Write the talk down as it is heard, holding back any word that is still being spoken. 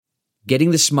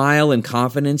Getting the smile and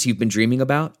confidence you've been dreaming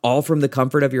about, all from the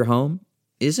comfort of your home,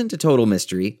 isn't a total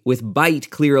mystery with Byte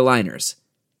clear aligners.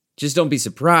 Just don't be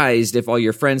surprised if all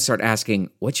your friends start asking,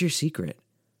 "What's your secret?"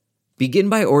 Begin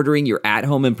by ordering your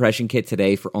at-home impression kit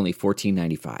today for only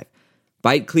 $14.95.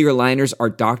 Byte clear aligners are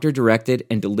doctor-directed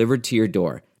and delivered to your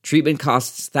door. Treatment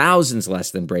costs thousands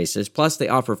less than braces, plus they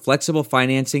offer flexible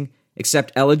financing,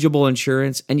 accept eligible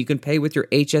insurance, and you can pay with your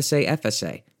HSA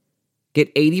FSA. Get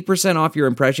 80% off your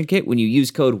impression kit when you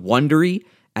use code WONDERY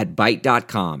at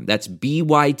Byte.com. That's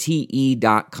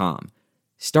BYTE.com.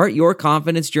 Start your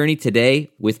confidence journey today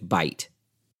with Byte.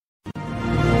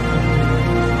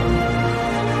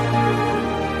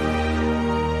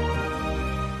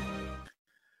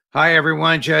 Hi,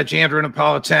 everyone. Judge Andrew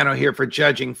Napolitano here for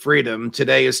Judging Freedom.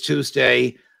 Today is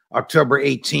Tuesday, October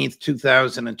 18th,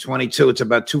 2022. It's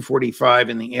about 2:45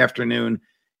 in the afternoon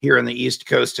here on the East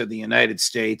Coast of the United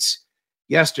States.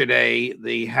 Yesterday,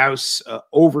 the House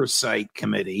Oversight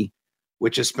Committee,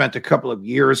 which has spent a couple of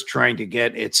years trying to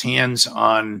get its hands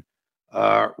on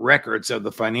records of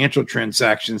the financial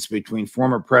transactions between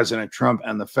former President Trump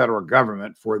and the federal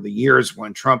government for the years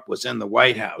when Trump was in the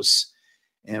White House,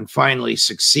 and finally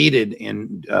succeeded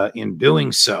in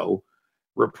doing so,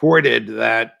 reported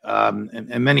that,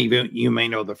 and many of you may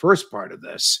know the first part of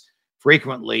this,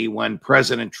 frequently when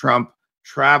President Trump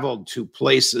traveled to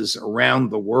places around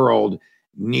the world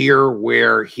near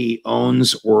where he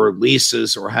owns or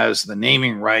leases or has the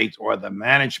naming right or the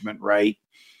management right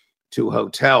to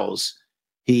hotels,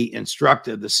 he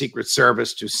instructed the Secret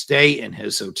Service to stay in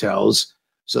his hotels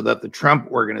so that the Trump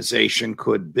organization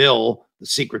could bill the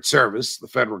Secret Service, the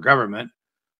federal government,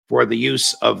 for the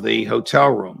use of the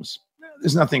hotel rooms.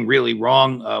 There's nothing really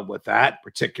wrong with that,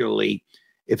 particularly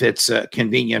if it's a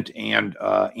convenient and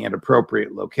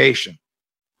appropriate location.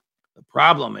 The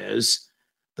problem is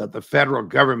that the federal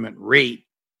government rate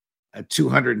at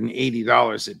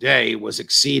 $280 a day was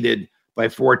exceeded by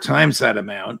 4 times that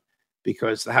amount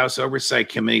because the House Oversight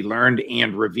Committee learned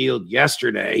and revealed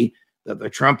yesterday that the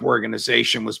Trump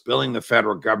organization was billing the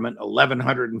federal government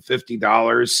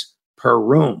 $1,150 per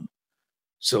room.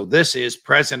 So this is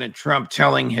President Trump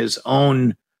telling his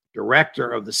own director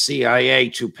of the CIA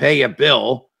to pay a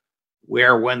bill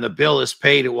where when the bill is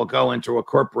paid, it will go into a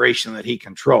corporation that he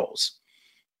controls.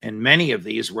 And many of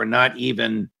these were not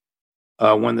even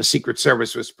when the Secret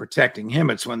Service was protecting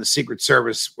him. It's when the Secret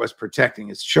Service was protecting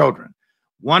his children.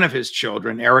 One of his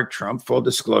children, Eric Trump, full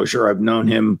disclosure, I've known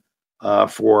him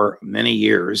for many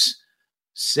years,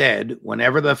 said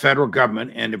whenever the federal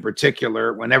government, and in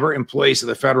particular, whenever employees of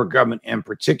the federal government, and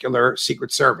particular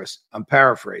Secret Service, I'm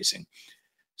paraphrasing,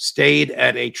 stayed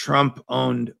at a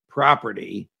Trump-owned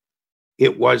property,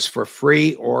 it was for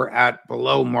free or at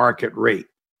below market rate.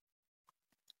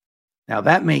 Now,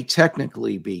 that may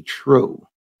technically be true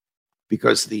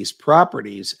because these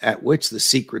properties at which the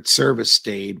Secret Service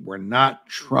stayed were not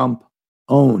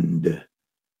Trump-owned.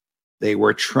 They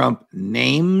were Trump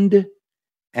named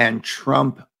and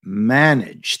Trump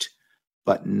managed,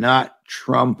 but not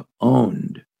Trump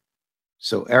owned.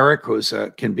 So Eric, who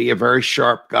can be a very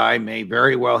sharp guy, may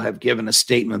very well have given a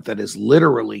statement that is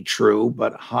literally true,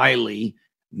 but highly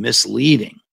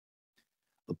misleading.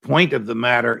 The point of the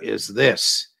matter is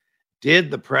this: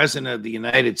 did the President of the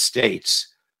United States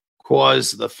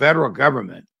cause the federal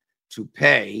government to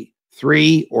pay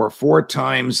 3 or 4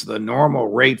 times the normal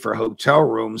rate for hotel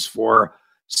rooms for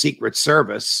Secret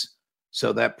Service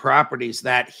so that properties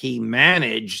that he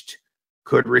managed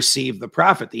could receive the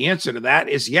profit? The answer to that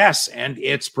is yes, and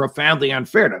it's profoundly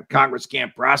unfair. Congress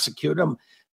can't prosecute him.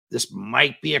 This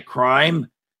might be a crime.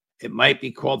 It might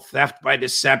be called theft by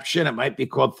deception. It might be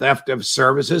called theft of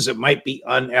services. It might be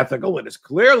unethical. It is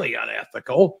clearly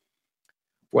unethical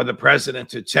for the president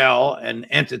to tell an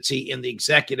entity in the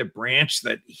executive branch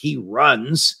that he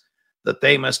runs that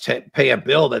they must pay a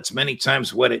bill that's many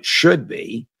times what it should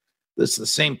be. This is the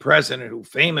same president who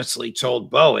famously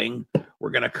told Boeing, we're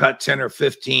going to cut $10 or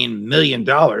 $15 million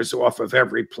off of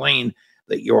every plane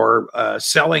that you're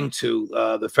selling to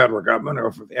the federal government, or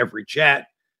of every jet,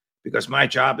 because my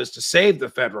job is to save the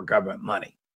federal government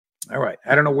money. All right.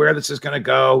 I don't know where this is going to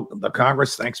go. The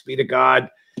Congress, thanks be to God,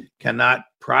 cannot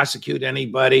prosecute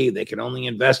anybody. They can only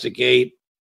investigate,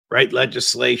 write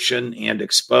legislation, and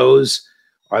expose.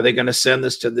 Are they going to send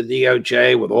this to the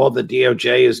DOJ? With all the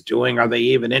DOJ is doing, are they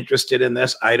even interested in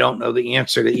this? I don't know the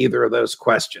answer to either of those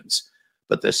questions,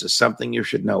 but this is something you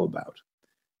should know about.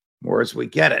 More as we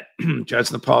get it. Judge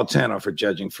Napolitano for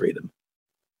Judging Freedom.